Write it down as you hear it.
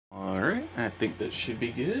think that should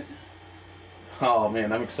be good. Oh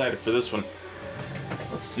man, I'm excited for this one.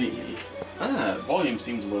 Let's see. Volume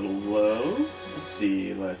seems a little low. Let's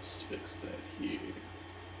see, let's fix that here.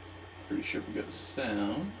 Pretty sure we got the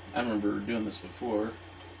sound. I remember doing this before.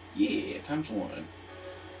 Yeah, times 1.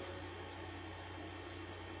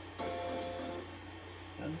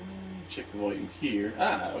 Check the volume here.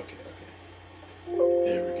 Okay.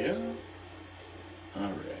 There we go.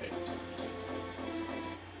 Alright.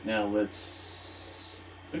 Now let's...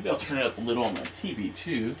 Maybe I'll turn it up a little on my TV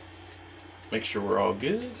too. Make sure we're all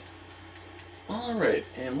good. Alright,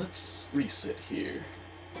 and let's reset here.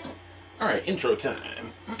 Alright, intro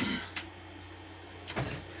time.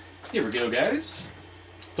 Here we go, guys.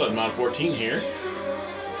 Fun Mod 14 here.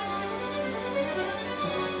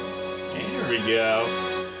 There we go.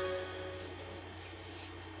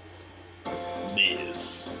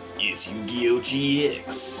 This is Yugioh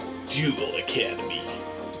GX Duel Academy.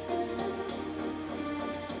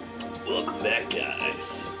 Welcome back,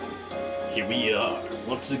 guys. Here we are,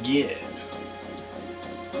 once again.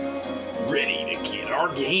 Ready to get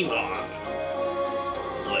our game on.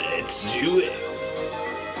 Let's do it.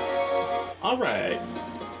 Alright.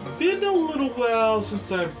 Been a little while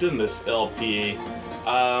since I've done this LP.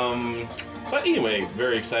 But anyway,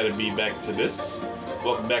 very excited to be back to this.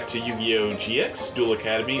 Welcome back to Yu-Gi-Oh! GX Duel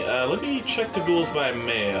Academy. Let me check the duels by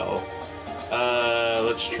mail.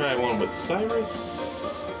 Let's try one with Cyrus.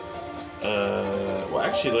 Well,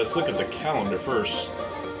 actually, let's look at the calendar first.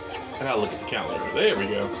 I gotta look at the calendar. There we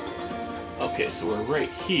go. Okay, so we're right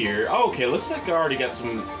here. Oh, okay, looks like I already got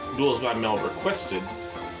some duels by mail requested.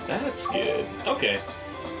 That's good. Okay.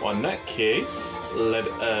 Well, in that case, let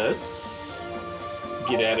us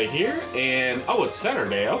get out of here. And, oh, it's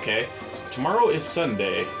Saturday. Okay. Tomorrow is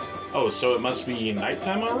Sunday. Oh, so it must be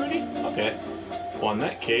nighttime already? Okay. Well, in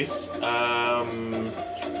that case, I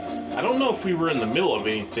don't know if we were in the middle of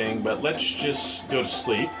anything, but let's just go to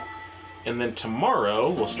sleep. And then tomorrow,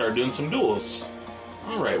 we'll start doing some duels.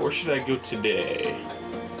 Alright, where should I go today?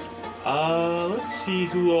 Let's see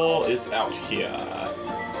who all is out here.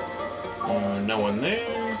 No one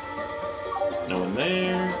there. No one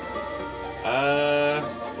there.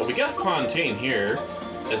 Well, we got Fontaine here,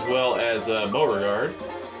 as well as Beauregard.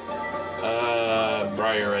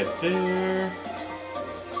 Briar right there.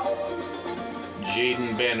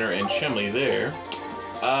 Jaden, Banner, and Chumley there.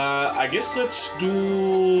 I guess let's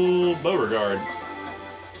do Beauregard.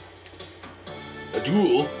 A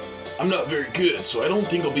duel? I'm not very good, so I don't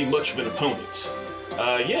think I'll be much of an opponent.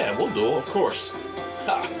 Yeah, we'll duel, of course.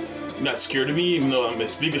 Ha! You're not scared of me, even though I'm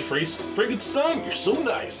as big as Frankenstein? You're so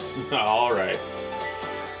nice. Alright.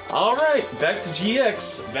 Alright, back to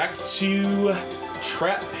GX. Back to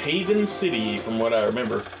Trap Haven City, from what I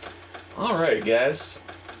remember. Alright, guys.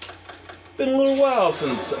 Been a little while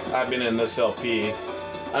since I've been in this LP.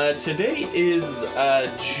 Today is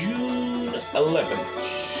June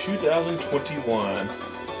 11th, 2021.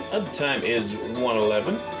 The time is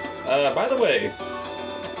 1:11. By the way,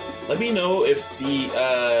 let me know if the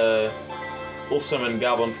we'll summon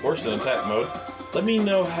Goblin Force in attack mode. Let me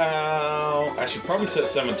know how... I should probably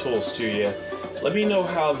set summon tools to you. Let me know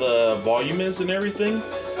how the volume is and everything.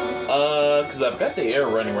 Because I've got the air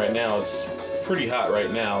running right now. It's pretty hot right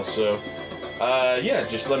now, so... yeah,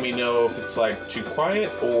 just let me know if it's like too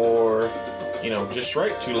quiet or, you know, just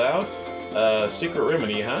right, too loud. Secret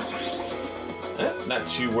remedy, huh? Not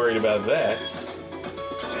too worried about that.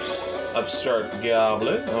 Upstart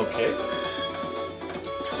Goblin, okay.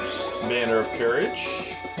 Banner of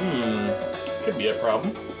Courage. Could be a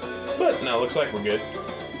problem. But no, looks like we're good.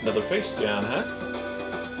 Another face down, huh?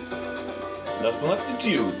 Nothing left to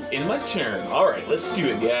do in my turn. Alright, let's do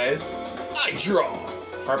it, guys. I draw.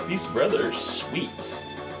 Harpy's Brothers, sweet.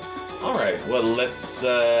 Alright, well, let's, we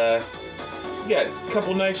got a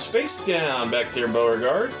couple nice face down back there,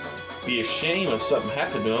 Beauregard. Be a shame if something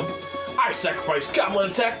happened to him. I sacrifice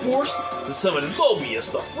Goblin Attack Force to summon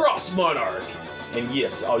Mobius, the Frost Monarch. And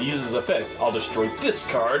yes, I'll use his effect. I'll destroy this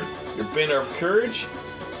card, your Banner of Courage,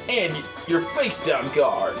 and your face down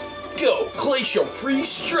guard. Go, Glacial Freeze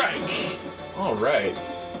Strike! Alright.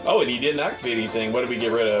 Oh, and he didn't activate anything. What did we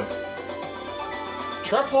get rid of?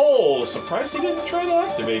 Trap Hole! Surprised he didn't try to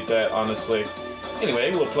activate that, honestly.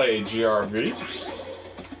 Anyway, we'll play GRB.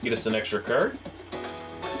 Get us an extra card.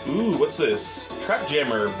 Ooh, what's this? Trap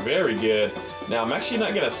Jammer, very good. Now, I'm actually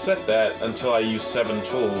not going to set that until I use 7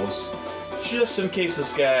 tools. Just in case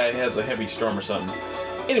this guy has a heavy storm or something.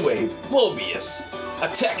 Anyway, Mobius,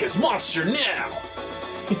 attack his monster now!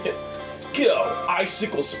 Go,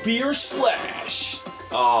 Icicle Spear Slash!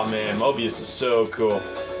 Aw, man, Mobius is so cool.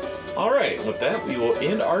 Alright, with that, we will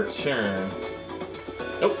end our turn.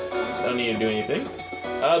 Nope. don't need to do anything.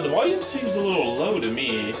 The volume seems a little low to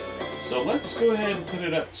me, so let's go ahead and put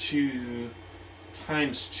it up to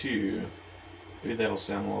 ×2. Maybe that'll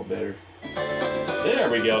sound a little better. There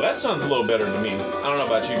we go. That sounds a little better to me. I don't know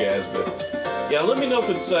about you guys, but yeah, let me know if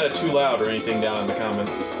it's too loud or anything down in the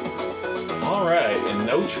comments. Alright, and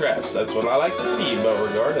no traps. That's what I like to see,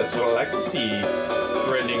 Beauregard. That's what I like to see.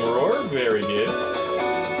 Threatening Roar. Very good.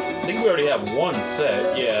 I think we already have one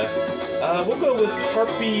set. Yeah. We'll go with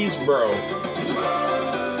Harpy's Bro.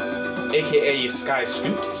 AKA Sky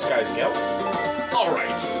Scout.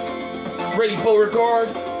 Alright. Ready, Beauregard?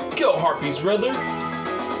 Go, Harpy's brother.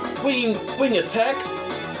 Wing attack.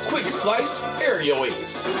 Quick slice. Aerial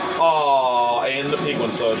ace. Aww, and the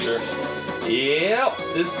Penguin Soldier. Yep,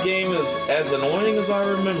 this game is as annoying as I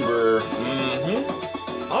remember.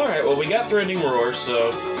 Alright, well, we got Threatening Roar,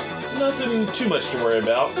 so nothing too much to worry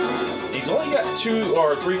about. He's only got 2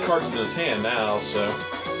 or 3 cards in his hand now, so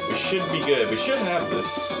we should be good. We should have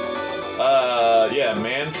this. Yeah,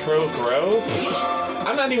 Mantro Throw.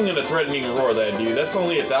 I'm not even gonna Threatening Roar that dude. That's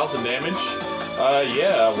only 1,000 damage.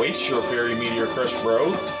 Yeah, waste your Fairy Meteor Crush,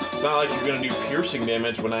 bro. It's not like you're gonna do piercing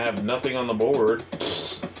damage when I have nothing on the board.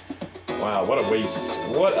 Wow, what a waste.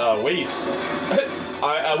 What a waste.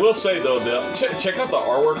 I will say, though, check out the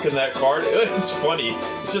artwork in that card. It's funny.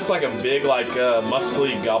 It's just like a big, like,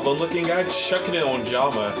 muscly goblin-looking guy chucking it on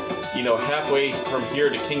Jama, you know, halfway from here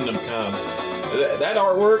to Kingdom Come. That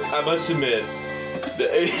artwork, I must admit,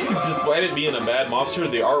 despite it being a bad monster,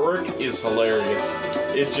 the artwork is hilarious.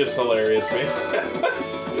 It's just hilarious, man.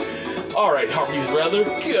 Alright, Harpy's brother,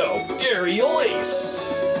 go! Aerial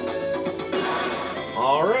Ace!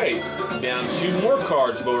 Alright, down 2 more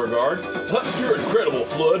cards, Beauregard. You're incredible,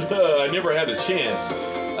 Flood. I never had a chance.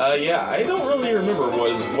 Yeah, I don't really remember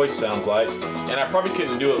what his voice sounds like, and I probably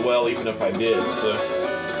couldn't do it well even if I did, so...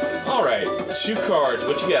 Alright, 2 cards.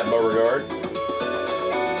 What you got, Beauregard?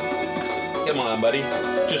 Come on, buddy.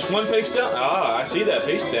 Just 1 face down? Ah, I see that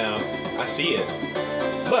face down. I see it.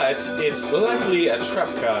 But it's likely a trap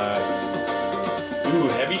card. Ooh,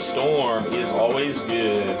 Heavy Storm is always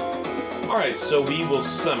good. Alright, so we will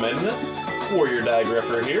summon Warrior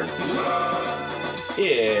Digrapher here.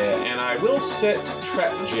 Yeah, and I will set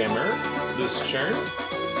Trap Jammer this turn.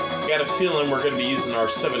 Got a feeling we're going to be using our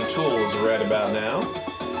 7 tools right about now.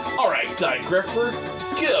 Alright, Digrapher,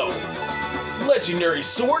 go! Legendary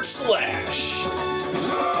Sword Slash!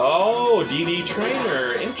 Oh, DD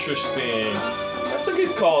Trainer, interesting. That's a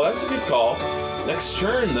good call, that's a good call. Next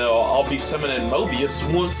turn, though, I'll be summoning Mobius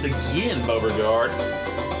once again, Beauregard.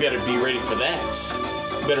 Better be ready for that.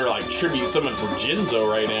 Better, like, tribute summon for Jinzo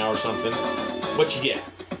right now or something. What you get?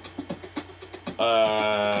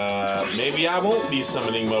 Maybe I won't be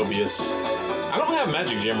summoning Mobius. I don't have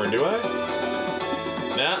Magic Jammer, do I?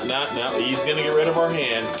 No. He's gonna get rid of our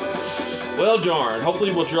hand. Well, darn.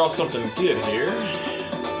 Hopefully we'll draw something good here.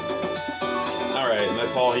 Alright, and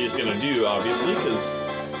that's all he's gonna do, obviously, because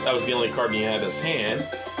that was the only card he had in his hand.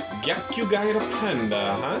 Gyakugaya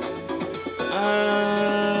Panda, huh?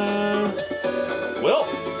 Well,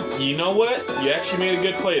 you know what? You actually made a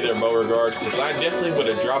good play there, Beauregard, because I definitely would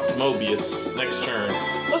have dropped Mobius next turn.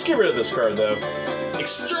 Let's get rid of this card, though.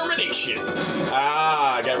 Extermination!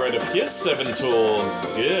 Ah, I got rid of his 7 tools.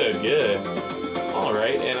 Good, good.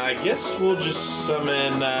 Alright, and I guess we'll just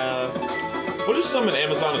summon,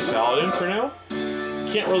 Amazon's Paladin for now.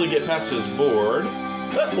 Can't really get past his board,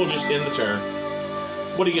 but we'll just end the turn.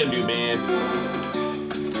 What are you gonna do, man?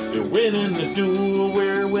 We're winning the duel,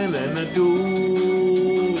 we're winning the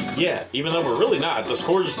duel. Yeah, even though we're really not. The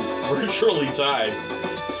score's virtually tied.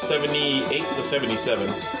 78 to 77.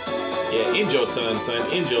 Yeah, Injo turn, son.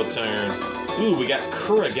 Injo turn. Ooh, we got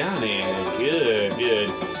Kuragane. Good, good.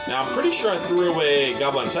 Now, I'm pretty sure I threw away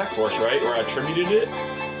Goblin Attack Force, right? Or I attributed it?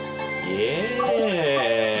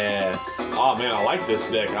 Yeah. Oh, man, I like this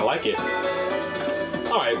deck. I like it.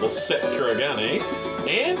 Alright, we'll set Kuragane.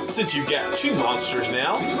 And since you've got 2 monsters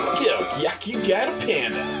now, go, Gyakugaya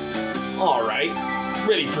Panda. Alright,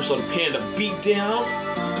 ready for some Panda beatdown?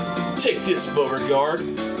 Take this, Beauregard.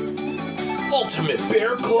 Ultimate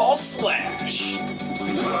Bear Claw Slash.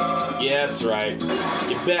 Yeah, that's right.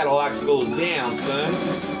 Your Battle Ox goes down, son.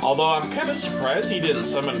 Although I'm kind of surprised he didn't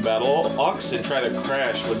summon Battle Ox and try to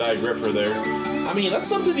crash with Digrapher there. I mean, that's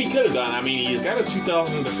something he could have done. I mean, he's got a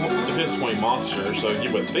 2,000 defense point monster, so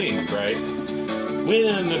you would think, right?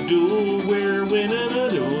 Winning a duel, we're winning a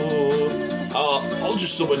duel. I'll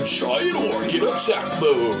just summon Giant Orc in attack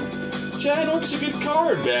mode. Giant Orc's a good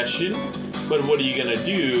card, Bastion. But what are you gonna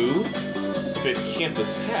do if it can't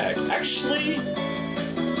attack? Actually,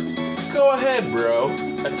 go ahead, bro.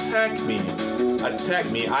 Attack me.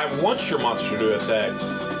 Attack me. I want your monster to attack.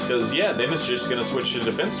 Because, yeah, then it's just going to switch to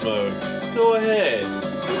defense mode. Go ahead,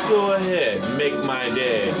 make my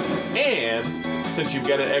day. And, since you've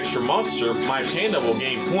got an extra monster, my panda will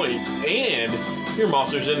gain points, and your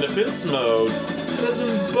monster's in defense mode. That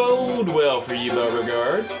doesn't bode well for you,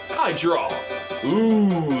 Beauregard. I draw.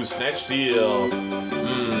 Ooh, Snatch Steal.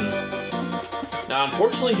 Now,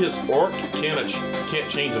 unfortunately, his Orc can't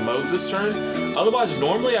change the modes this turn. Otherwise,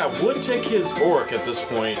 normally I would take his Orc at this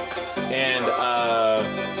point. And,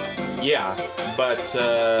 yeah. But,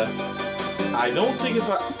 I don't think if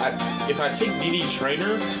I take DD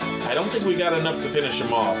Trainer, I don't think we got enough to finish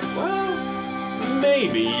him off. Well,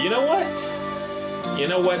 maybe. You know what?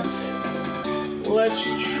 Let's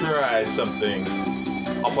try something.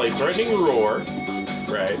 I'll play Threatening Roar,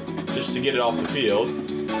 right, just to get it off the field.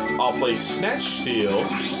 I'll play Snatch Steal,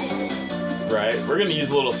 right. We're going to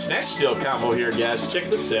use a little Snatch Steal combo here, guys. Check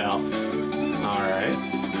this out. Alright.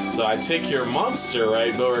 So I take your monster,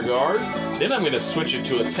 right, Beauregard. Then I'm going to switch it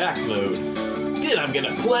to attack mode. Then I'm going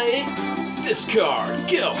to play discard,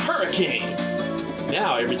 kill, Hurricane.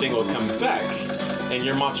 Now everything will come back, and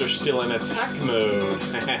your monster's still in attack mode.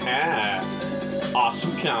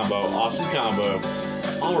 Awesome combo, awesome combo.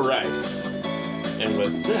 Alright. And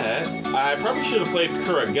with that, I probably should have played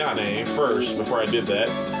Kuragane first before I did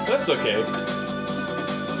that. That's okay.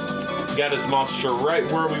 Got his monster right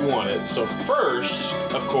where we want it. So first,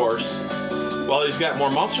 of course, while he's got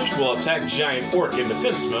more monsters, we'll attack Giant Orc in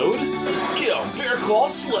defense mode. Kill, Bear Claw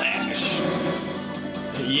Slash.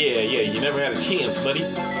 Yeah, you never had a chance, buddy.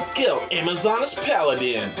 Kill, Amazoness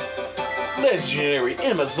Paladin. Legendary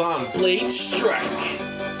Amazon Blade Strike.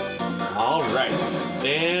 Alright,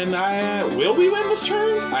 and will we win this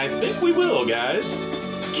turn? I think we will, guys.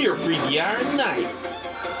 Gear Free the Iron Knight.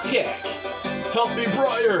 Tech. Help me,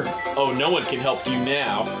 Briar. Oh, no one can help you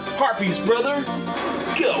now. Harpies, brother.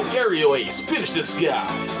 Go, Aerial Ace. Finish this guy.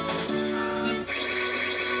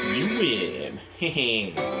 You win.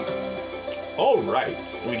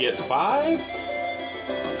 Alright, we get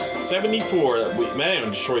 574. Man,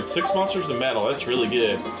 destroyed 6 monsters in battle. That's really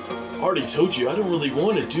good. Already told you, I don't really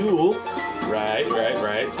want a duel. Right.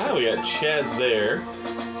 Ah, we got Chaz there.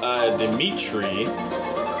 Dimitri.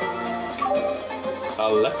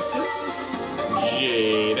 Alexis.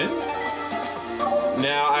 Jaden.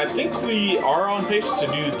 Now, I think we are on pace to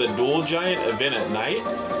do the Duel Giant event at night.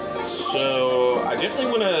 So, I definitely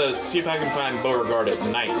want to see if I can find Beauregard at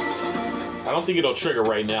night. I don't think it'll trigger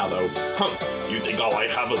right now, though. You think all I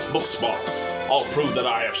have is book smarts? I'll prove that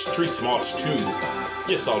I have street smarts, too.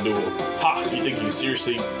 Yes, I'll do it. Ha! You think you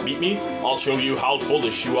seriously beat me? I'll show you how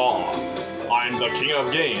foolish you are. I'm the king of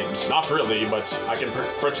games. Not really, but I can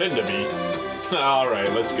pretend to be. Alright,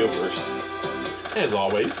 let's go first. As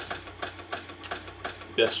always.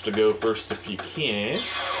 Best to go first if you can.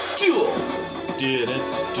 Duel!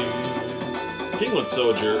 Penguin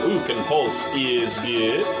Soldier. Ooh, Compulse is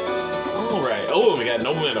good. Alright. Oh, we got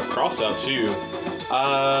Nobleman of Crossout, too.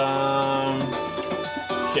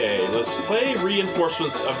 Okay, let's play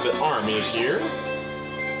Reinforcements of the Army here.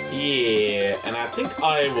 Yeah, and I think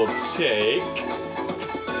I will take...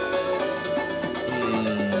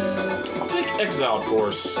 I'll take Exiled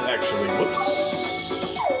Force, actually.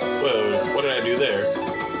 Whoops. Whoa, what did I do there?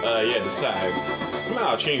 Yeah, decide.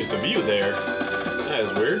 Somehow I changed the view there. That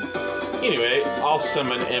is weird. Anyway, I'll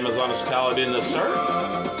summon Amazoness Paladin to start.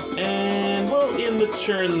 And we'll end the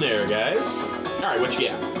turn there, guys. Alright, what you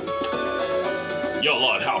got? Yo,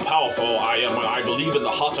 Lord, how powerful I am when I believe in the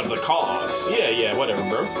heart of the cards. Yeah, whatever,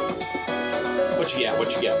 bro. What you got?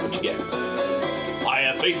 I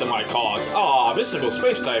have faith in my cards. Aw, Mystical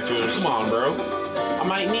Space Typhoon. Come on, bro. I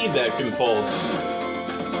might need that Compulse.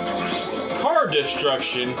 Card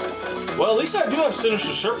Destruction. Well, at least I do have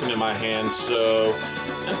Sinister Serpent in my hand, so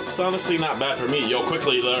that's honestly not bad for me. You'll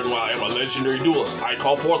quickly learn why I'm a legendary duelist. I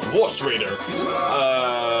call forth Force Raider.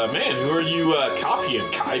 Man, who are you copying?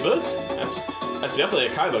 Kaiba? That's definitely a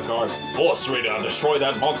Kaiba card. Force Raider, destroy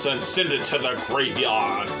that monster and send it to the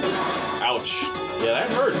graveyard. Ouch. Yeah, that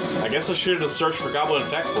hurts. I guess I should have searched for Goblin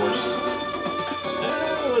Attack Force.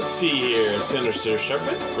 Let's see here. Sinister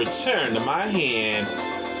Serpent, return to my hand.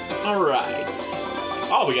 Alright.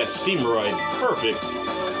 Oh, we got Steamroid. Perfect.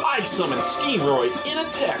 I summon Steamroid in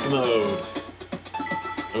attack mode.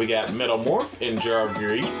 And we got Metamorph and Jar of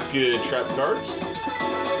Greed. Good trap cards.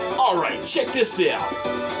 Alright, check this out.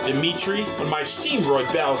 Dimitri, when my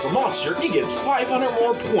Steamroid battles a monster, it gets 500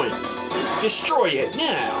 more points. Destroy it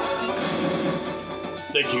now.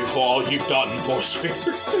 Thank you for all you've done, Force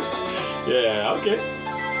Raider. Yeah, okay.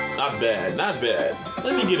 Not bad.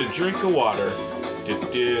 Let me get a drink of water.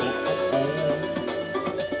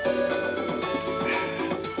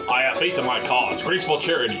 I have faith in my cause. Graceful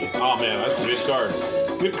charity. Oh man, that's a good card.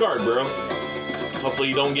 Good card, bro. Hopefully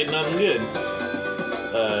you don't get nothing good.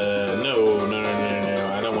 No.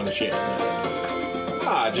 I don't want to chant.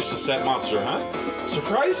 Ah, just a set monster, huh?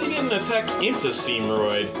 Surprised he didn't attack into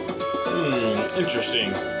Steamroid.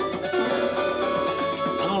 Interesting.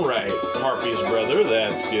 Alright, Harpy's brother,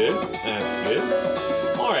 that's good. That's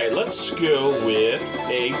good. Alright, let's go with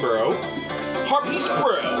a bro. Harpy's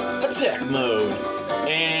bro, attack mode.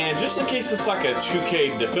 And just in case it's like a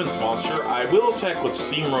 2k defense monster, I will attack with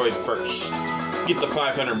Steamroid first. Get the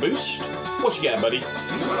 500 boost. What you got, buddy?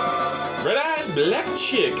 Red Eyes Black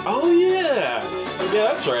Chick. Oh, yeah. Yeah,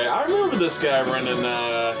 that's right. I remember this guy running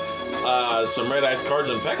some Red Eyes cards.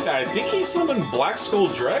 In fact, I think he summoned Black Skull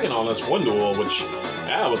Dragon on this one duel, which,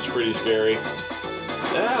 that was pretty scary.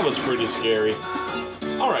 That was pretty scary.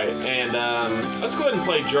 Alright, and let's go ahead and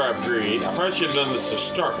play Jar of Greed. I probably should have done this to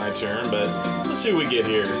start my turn, but let's see what we get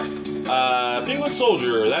here. Penguin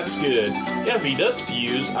Soldier, that's good. Yeah, if he does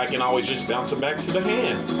fuse, I can always just bounce it back to the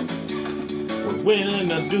hand. We're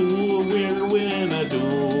winning a duel, we're winning a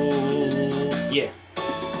duel. Yeah.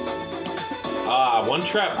 One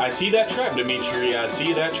trap. I see that trap, Dimitri. I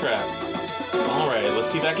see that trap. Alright,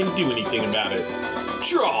 let's see if I can do anything about it.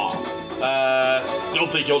 Draw! Don't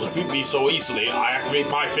think you'll defeat me so easily. I activate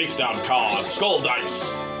my face-down card, Skull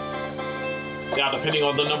Dice. Now, depending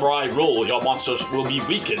on the number I roll, your monsters will be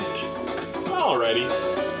weakened. Alrighty.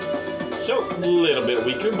 So, a little bit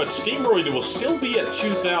weaker, but Steamroid will still be at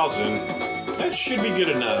 2,000. That should be good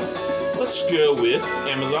enough. Let's go with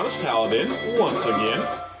Amazon's Paladin once again.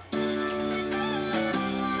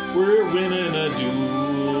 We're winning a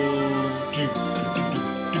duel.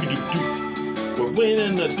 We're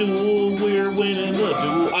winning a duel. We're winning a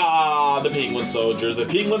duel. Ah, the Penguin Soldier. The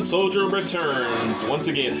Penguin Soldier returns once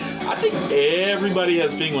again. I think everybody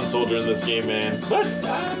has Penguin Soldier in this game, man. But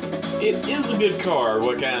it is a good card.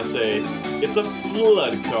 What can I say? It's a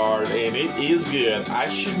flood card, and it is good. I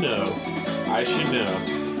should know. I should know.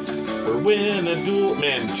 We're winning a duel.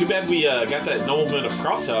 Man, too bad we got that Nobleman of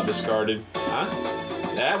Crossout discarded. Huh?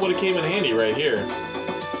 That would have came in handy right here.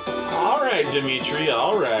 Alright, Dimitri,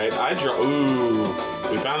 alright. I draw. Ooh,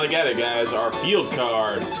 we finally got it, guys. Our field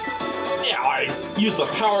card. Now I use the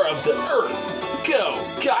power of the earth. Go,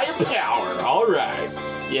 Gaia Power. Alright.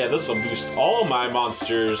 Yeah, this will boost all my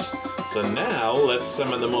monsters. So now, let's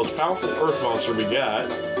summon the most powerful earth monster we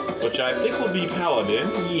got, which I think will be Paladin.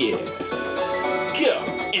 Yeah. Go,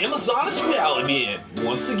 Amazon's Paladin,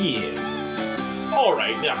 once again.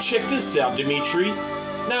 Alright, now check this out, Dimitri.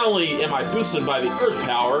 Not only am I boosted by the earth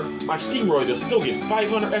power, my Steamroid will still get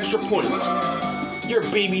 500 extra points. Your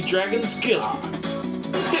baby dragon's gone.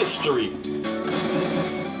 History.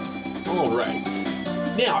 Alright.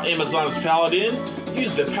 Now, Amazon's Paladin,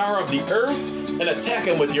 use the power of the earth and attack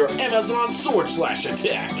him with your Amazon Sword Slash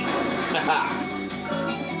attack. Haha.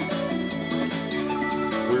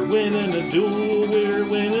 We're winning a duel, we're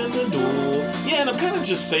winning a duel. Yeah, and I'm kind of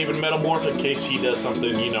just saving Metamorph in case he does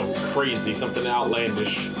something, you know, crazy, something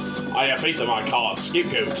outlandish. I have faith in my cause,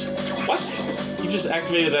 Scapegoat. What? He just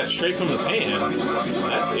activated that straight from his hand.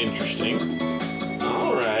 That's interesting.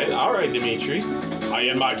 Alright, Dimitri. I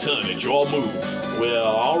end my turn, it's your move.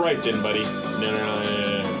 Well, alright then, buddy. No.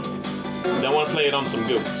 Don't want to play it on some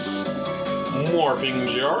goats. Morphing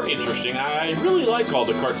Jar, interesting. I really like all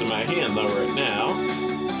the cards in my hand, though, right now.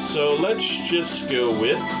 So let's just go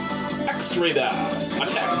with X-Ray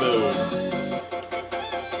attack mode.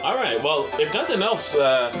 Alright, well, if nothing else,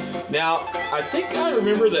 now, I think I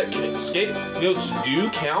remember that scapegoats do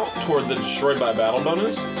count toward the destroyed by battle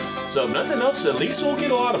bonus. So if nothing else, at least we'll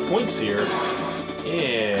get a lot of points here.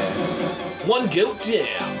 Yeah. One goat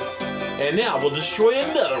down. And now we'll destroy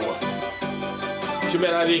another one. Too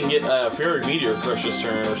bad I didn't get Ferric Meteor Crush this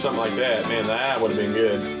turn or something like that. Man, that would have been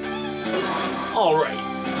good. Alright.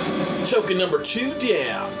 Token number 2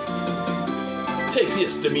 down. Take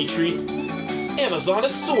this, Dimitri.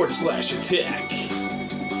 Amazon's Sword Slash attack.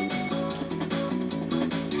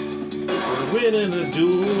 We're winning a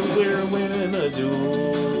duel, we're winning a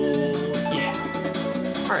duel. Yeah.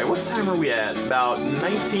 Alright, what time are we at? About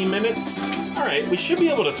 19 minutes? Alright, we should be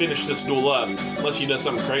able to finish this duel up, unless he does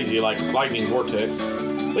something crazy like Lightning Vortex.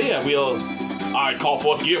 But yeah, I call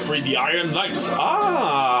forth Geoffrey the Iron Knight.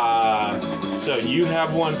 Ah! So you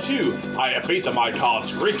have one too. I have faith in my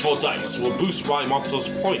cards. Graceful Dice will boost my monster's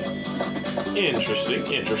points. Interesting.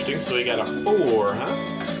 So we got a 4,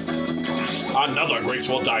 huh? Another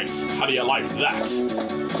Graceful Dice. How do you like that?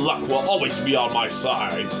 Luck will always be on my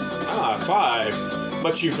side. Ah, 5.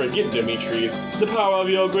 But you forget, Dimitri. The power of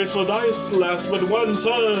your Graceful Dice lasts but one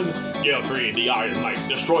turn. Geoffrey the Iron Knight.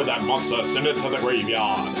 Destroy that monster. Send it to the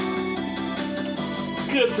graveyard.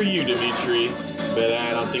 good for you, Dimitri, but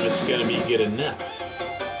I don't think it's gonna be good enough.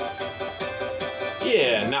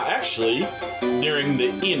 Yeah, now actually, during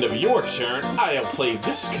the end of your turn, I'll play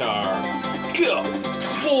this card. Go!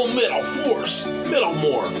 Full Metal Force, Metal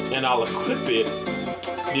Morph, and I'll equip it,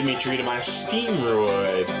 Dimitri, to my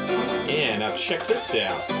Steamroid. And now check this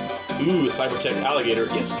out. Ooh, Cybertech Alligator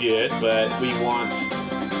is good, but we want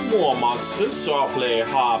more monsters, so I'll play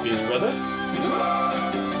Harpy's brother.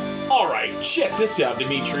 Alright, check this out,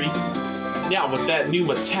 Dimitri. Now with that new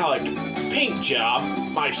metallic paint job,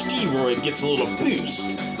 my Steamroid gets a little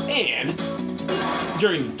boost, and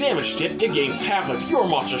during the damage step, it gains half of your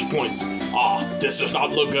monster's points. Ah, this does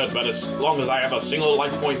not look good, but as long as I have a single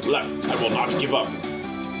life point left, I will not give up.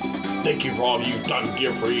 Thank you for all you've done,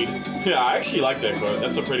 Gearfried. Yeah, I actually like that quote.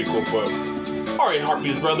 That's a pretty cool quote. Alright,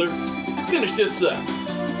 Harpy's brother, finish this up.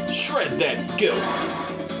 Shred that goat.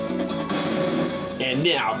 And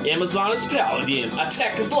now, Amazoness Paladin,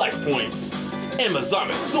 attack his life points.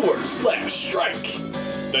 Amazoness Sword / Strike.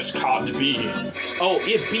 This can't be. Oh,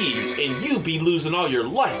 it be, and you be losing all your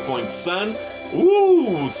life points, son.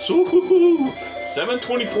 Ooh,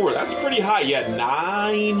 724, that's pretty high. You had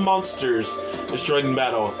 9 monsters destroyed in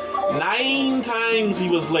battle. 9 times he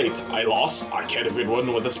was late. I lost. I can't even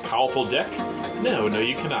win with this powerful deck. No,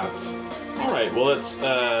 you cannot. Alright, well, let's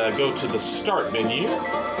go to the start menu.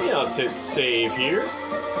 Yeah, let's hit save here.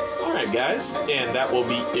 Alright, guys, and that will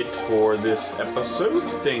be it for this episode.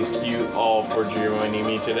 Thank you all for joining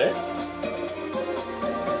me today.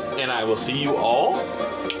 And I will see you all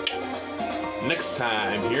next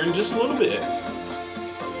time here in just a little bit.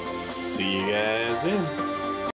 See you guys then.